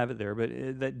 I don't have it there, but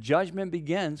that judgment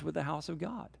begins with the house of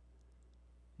God.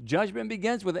 Judgment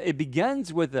begins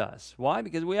with us. Why?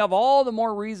 Because we have all the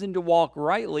more reason to walk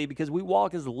rightly, because we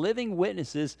walk as living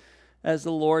witnesses as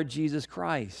the Lord Jesus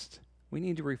Christ. We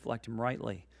need to reflect him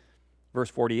rightly. Verse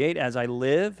 48, as I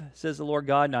live, says the Lord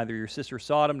God, neither your sister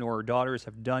Sodom nor her daughters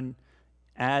have done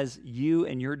as you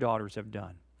and your daughters have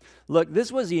done. Look, this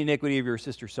was the iniquity of your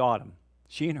sister Sodom.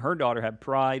 She and her daughter had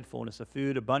pride, fullness of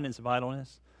food, abundance of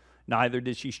idleness. Neither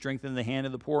did she strengthen the hand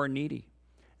of the poor and needy.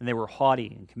 And they were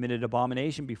haughty and committed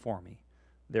abomination before me.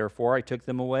 Therefore I took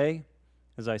them away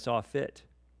as I saw fit.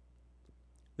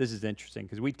 This is interesting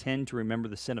because we tend to remember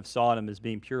the sin of Sodom as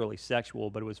being purely sexual,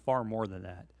 but it was far more than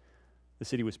that. The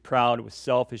city was proud, it was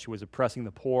selfish, it was oppressing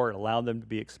the poor, it allowed them to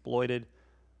be exploited.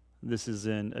 This is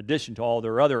in addition to all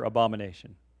their other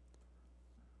abomination.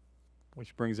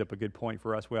 Which brings up a good point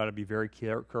for us. We ought to be very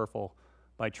careful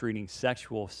by treating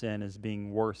sexual sin as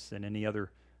being worse than any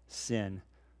other sin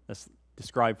that's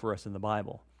described for us in the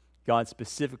Bible. God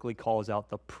specifically calls out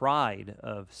the pride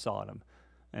of Sodom.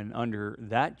 And under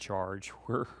that charge,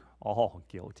 we're all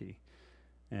guilty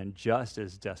and just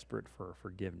as desperate for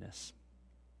forgiveness.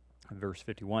 In verse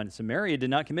 51, Samaria did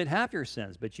not commit half your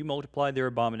sins, but you multiplied their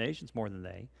abominations more than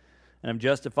they, and have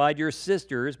justified your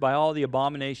sisters by all the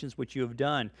abominations which you have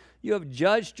done. You have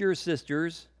judged your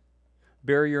sisters,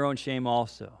 bear your own shame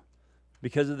also.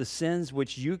 Because of the sins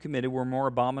which you committed were more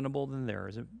abominable than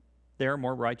theirs. They are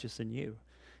more righteous than you.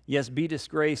 Yes, be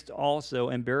disgraced also,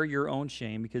 and bear your own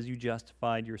shame, because you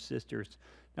justified your sisters.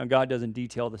 Now, God doesn't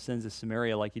detail the sins of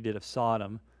Samaria like he did of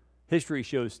Sodom. History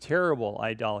shows terrible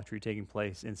idolatry taking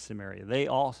place in Samaria. They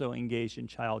also engaged in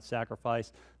child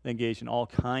sacrifice. They engaged in all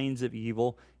kinds of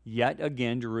evil. Yet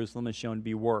again, Jerusalem is shown to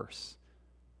be worse.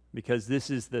 Because this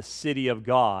is the city of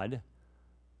God,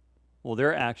 well,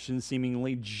 their actions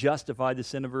seemingly justify the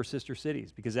sin of her sister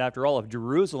cities. Because after all, if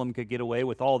Jerusalem could get away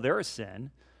with all their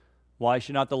sin, why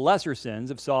should not the lesser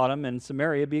sins of Sodom and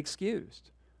Samaria be excused?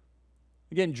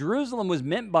 Again, Jerusalem was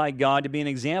meant by God to be an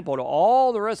example to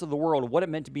all the rest of the world of what it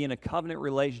meant to be in a covenant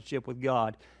relationship with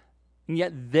God. And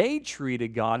yet they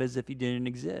treated God as if he didn't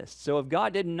exist. So if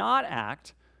God did not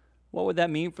act, what would that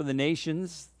mean for the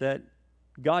nations that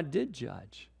God did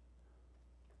judge?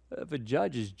 If a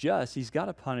judge is just, he's got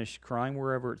to punish crime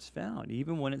wherever it's found,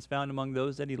 even when it's found among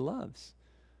those that he loves.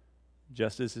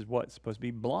 Justice is what? It's supposed to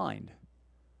be blind.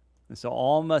 And so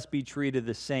all must be treated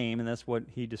the same, and that's what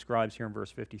he describes here in verse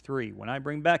 53. When I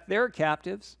bring back their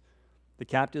captives, the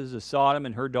captives of Sodom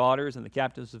and her daughters, and the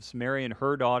captives of Samaria and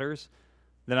her daughters,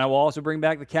 then I will also bring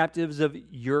back the captives of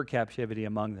your captivity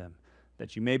among them,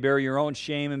 that you may bear your own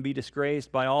shame and be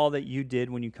disgraced by all that you did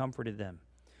when you comforted them.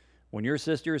 When your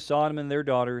sisters, Sodom and their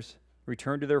daughters,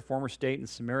 return to their former state, and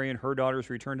Samaria and her daughters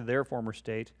return to their former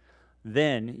state,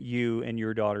 then you and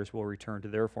your daughters will return to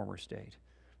their former state.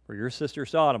 For your sister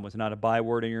Sodom was not a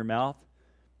byword in your mouth.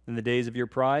 In the days of your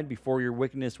pride, before your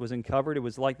wickedness was uncovered, it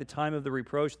was like the time of the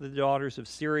reproach of the daughters of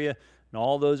Syria and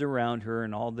all those around her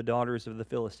and all the daughters of the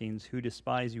Philistines who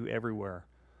despise you everywhere.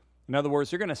 In other words,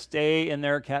 they're going to stay in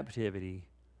their captivity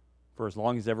for as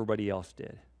long as everybody else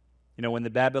did. You know, when the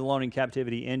Babylonian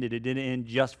captivity ended, it didn't end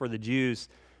just for the Jews.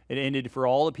 It ended for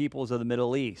all the peoples of the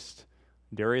Middle East.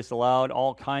 Darius allowed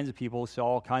all kinds of people, so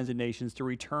all kinds of nations to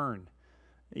return.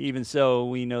 Even so,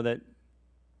 we know that,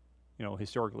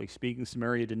 historically speaking,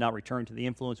 Samaria did not return to the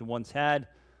influence it once had.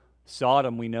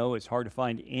 Sodom, we know, is hard to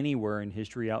find anywhere in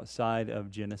history outside of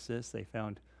Genesis. They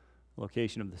found the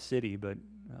location of the city, but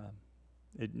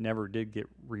it never did get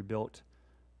rebuilt,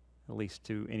 at least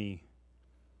to any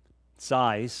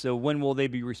size. So when will they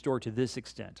be restored to this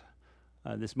extent?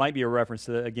 This might be a reference,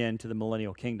 again, to the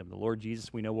millennial kingdom. The Lord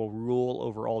Jesus, we know, will rule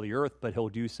over all the earth, but he'll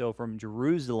do so from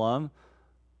Jerusalem.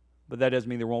 But that doesn't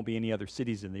mean there won't be any other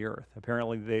cities in the earth.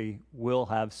 Apparently, they will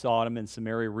have Sodom and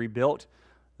Samaria rebuilt.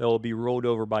 They will be ruled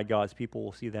over by God's people.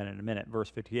 We'll see that in a minute. Verse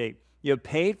 58. You have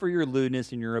paid for your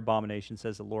lewdness and your abomination,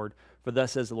 says the Lord. For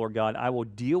thus says the Lord God, I will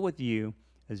deal with you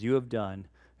as you have done,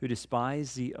 who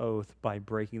despise the oath by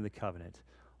breaking the covenant.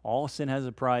 All sin has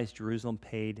a price. Jerusalem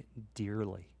paid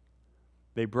dearly.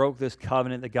 They broke this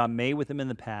covenant that God made with them in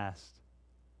the past.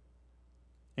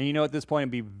 And at this point,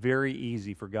 it'd be very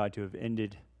easy for God to have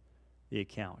ended the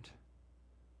account.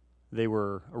 They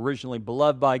were originally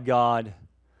beloved by God,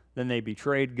 then they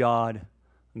betrayed God,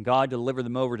 and God delivered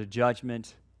them over to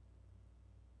judgment.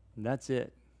 And that's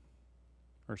it.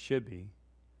 Or should be.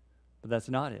 But that's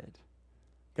not it.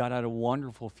 God had a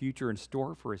wonderful future in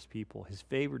store for his people, his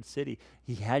favored city.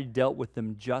 He had dealt with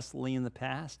them justly in the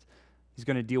past. He's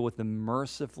going to deal with them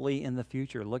mercifully in the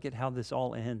future. Look at how this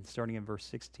all ends, starting in verse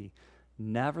 60.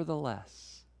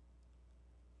 Nevertheless,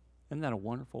 isn't that a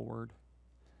wonderful word?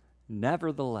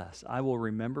 Nevertheless, I will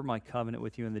remember my covenant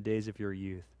with you in the days of your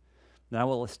youth, and I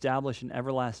will establish an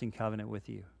everlasting covenant with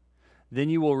you. Then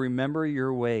you will remember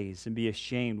your ways and be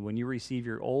ashamed when you receive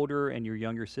your older and your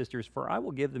younger sisters, for I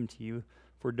will give them to you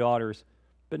for daughters,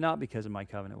 but not because of my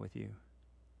covenant with you.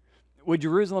 Would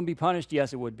Jerusalem be punished?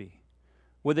 Yes, it would be.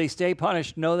 Would they stay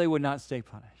punished? No, they would not stay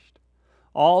punished.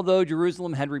 Although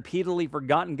Jerusalem had repeatedly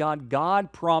forgotten God,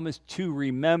 God promised to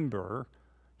remember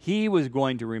He was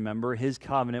going to remember his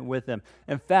covenant with them.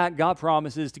 In fact, God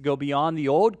promises to go beyond the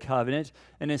old covenant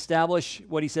and establish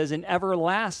what he says, an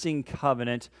everlasting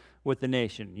covenant with the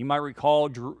nation. You might recall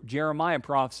Jeremiah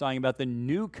prophesying about the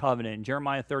new covenant in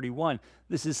Jeremiah 31.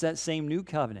 This is that same new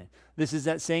covenant. This is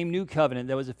that same new covenant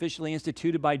that was officially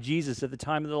instituted by Jesus at the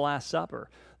time of the Last Supper.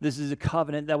 This is a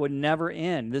covenant that would never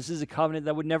end. This is a covenant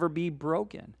that would never be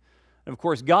broken. And of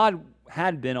course, God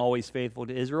had been always faithful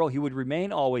to Israel. He would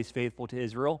remain always faithful to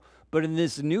Israel. But in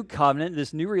this new covenant,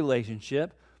 this new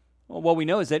relationship, well, what we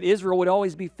know is that Israel would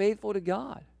always be faithful to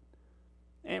God.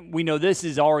 And we know this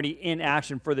is already in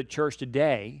action for the church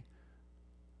today.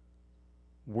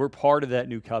 We're part of that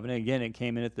new covenant. Again, it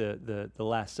came in at the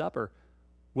Last Supper.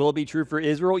 Will it be true for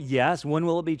Israel? Yes. When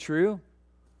will it be true?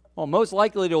 Well, most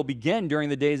likely it will begin during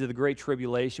the days of the Great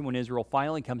Tribulation when Israel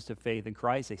finally comes to faith in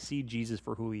Christ. They see Jesus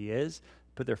for who he is,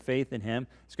 put their faith in him.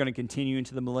 It's going to continue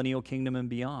into the millennial kingdom and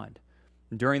beyond.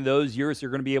 And during those years, they're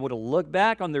going to be able to look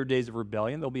back on their days of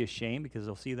rebellion. They'll be ashamed because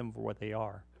they'll see them for what they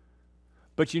are.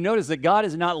 But you notice that God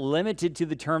is not limited to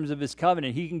the terms of his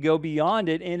covenant. He can go beyond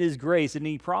it in his grace, and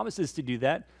he promises to do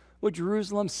that with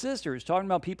Jerusalem's sisters, talking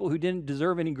about people who didn't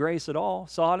deserve any grace at all,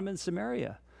 Sodom and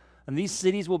Samaria. And these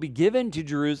cities will be given to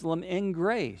Jerusalem in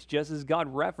grace, just as God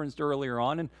referenced earlier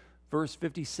on in verse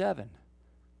 57.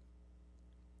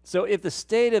 So if the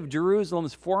state of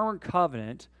Jerusalem's former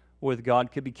covenant with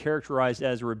God could be characterized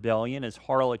as rebellion, as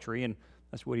harlotry, and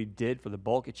that's what he did for the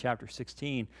bulk of chapter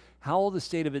 16, how will the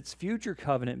state of its future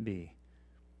covenant be?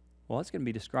 Well, it's going to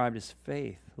be described as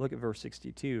faith. Look at verse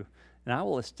 62. And I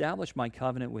will establish my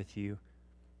covenant with you.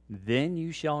 Then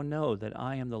you shall know that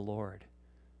I am the Lord,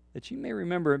 that you may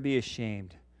remember and be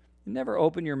ashamed. And never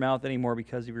open your mouth anymore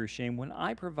because of your shame when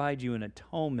I provide you an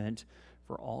atonement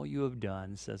for all you have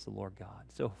done, says the Lord God.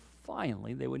 So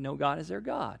finally, they would know God as their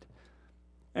God.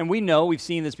 And we know, we've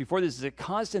seen this before, this is a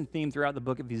constant theme throughout the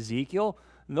book of Ezekiel.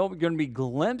 And there are going to be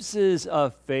glimpses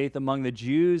of faith among the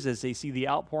Jews as they see the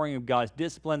outpouring of God's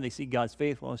discipline. They see God's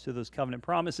faithfulness to those covenant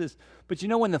promises. But you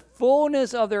know, when the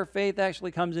fullness of their faith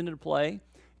actually comes into play,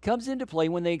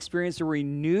 when they experience a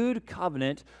renewed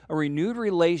covenant, a renewed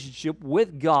relationship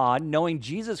with God, knowing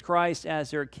Jesus Christ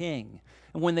as their King.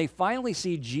 And when they finally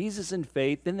see Jesus in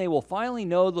faith, then they will finally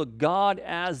know the God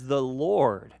as the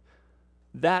Lord,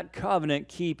 that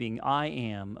covenant-keeping I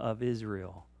am of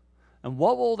Israel. And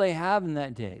what will they have in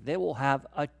that day? They will have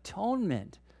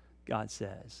atonement, God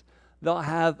says. They'll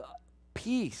have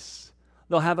peace.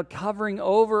 They'll have a covering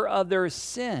over of their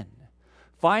sin.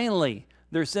 Finally,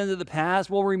 their sins of the past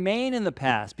will remain in the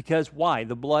past because why?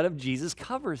 The blood of Jesus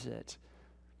covers it.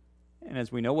 And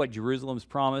as we know, what Jerusalem's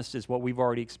promised is what we've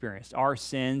already experienced. Our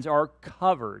sins are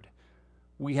covered.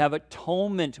 We have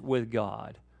atonement with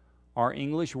God. Our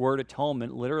English word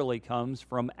atonement literally comes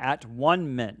from at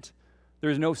one-ment.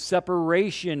 There's no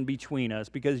separation between us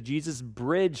because Jesus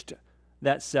bridged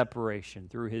that separation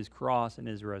through his cross and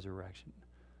his resurrection.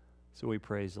 So we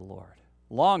praise the Lord.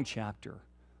 Long chapter,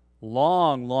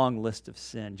 long list of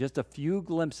sin, just a few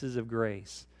glimpses of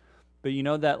grace. But you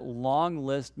know, that long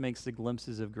list makes the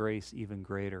glimpses of grace even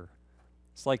greater.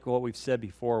 It's like what we've said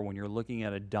before, when you're looking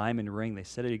at a diamond ring, they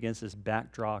set it against this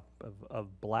backdrop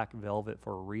of black velvet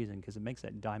for a reason, because it makes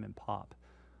that diamond pop.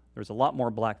 There's a lot more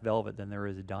black velvet than there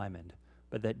is a diamond,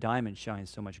 but that diamond shines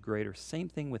so much greater. Same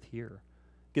thing with here.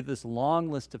 Get this long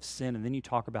list of sin, and then you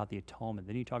talk about the atonement,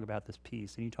 then you talk about this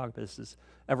peace, and you talk about this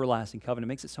everlasting covenant.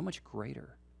 It makes it so much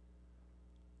greater.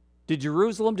 Did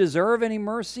Jerusalem deserve any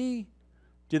mercy?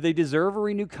 Did they deserve a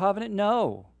renewed covenant?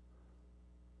 No.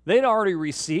 They'd already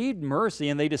received mercy,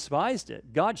 and they despised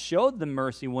it. God showed them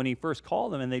mercy when he first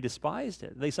called them, and they despised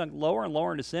it. They sunk lower and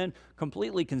lower into sin,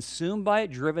 completely consumed by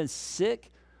it, driven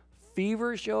sick,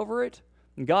 feverish over it.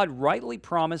 And God rightly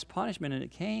promised punishment, and it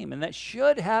came. And that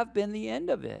should have been the end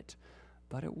of it.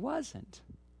 But it wasn't.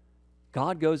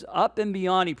 God goes up and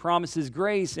beyond. He promises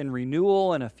grace and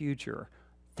renewal and a future.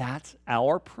 That's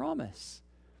our promise.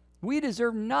 We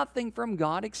deserve nothing from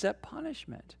God except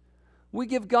punishment. We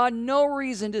give God no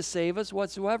reason to save us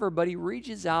whatsoever, but he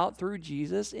reaches out through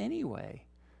Jesus anyway.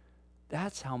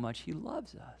 That's how much he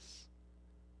loves us.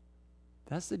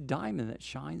 That's the diamond that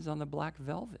shines on the black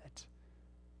velvet.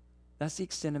 That's the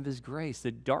extent of his grace.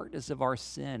 The darkness of our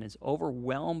sin is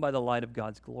overwhelmed by the light of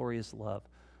God's glorious love.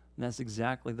 And that's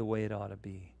exactly the way it ought to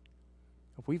be.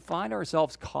 If we find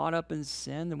ourselves caught up in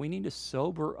sin, then we need to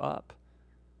sober up.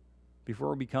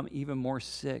 Before we become even more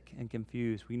sick and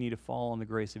confused, we need to fall on the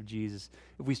grace of Jesus.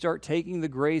 If we start taking the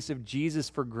grace of Jesus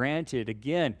for granted,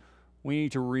 again, we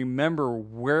need to remember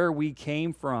where we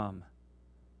came from.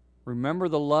 Remember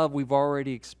the love we've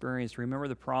already experienced. Remember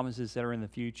the promises that are in the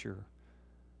future.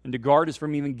 And to guard us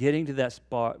from even getting to that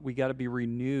spot, we got to be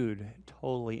renewed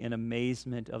totally in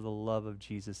amazement of the love of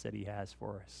Jesus that he has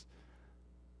for us.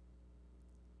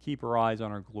 Keep our eyes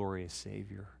on our glorious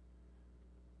Savior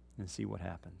and see what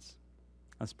happens.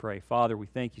 Let's pray. Father, we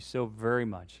thank you so very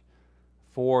much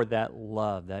for that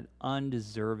love, that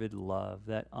undeserved love,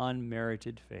 that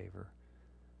unmerited favor.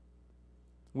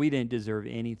 We didn't deserve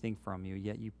anything from you,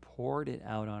 yet you poured it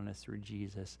out on us through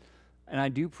Jesus. And I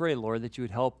do pray, Lord, that you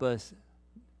would help us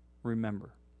remember.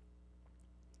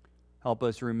 Help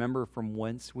us remember from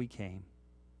whence we came,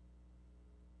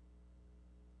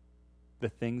 the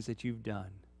things that you've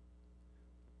done.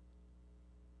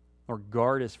 Or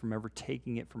guard us from ever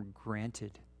taking it for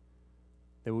granted,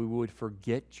 that we would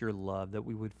forget your love, that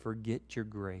we would forget your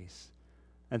grace,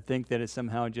 and think that it's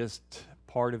somehow just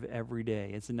part of every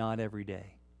day. It's not every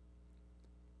day.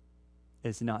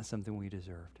 It's not something we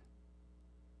deserved.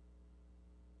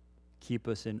 Keep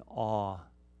us in awe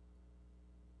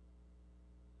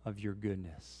of your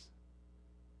goodness.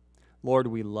 Lord,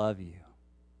 we love you.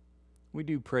 We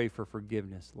do pray for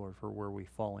forgiveness, Lord, for where we've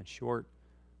fallen short,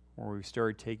 where we've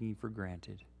started taking you for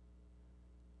granted.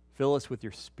 Fill us with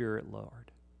your Spirit,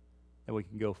 Lord, that we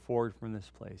can go forward from this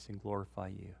place and glorify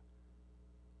you.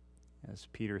 As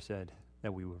Peter said,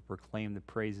 that we would proclaim the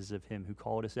praises of him who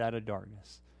called us out of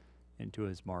darkness into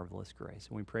his marvelous grace.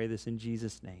 And we pray this in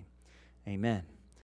Jesus' name. Amen.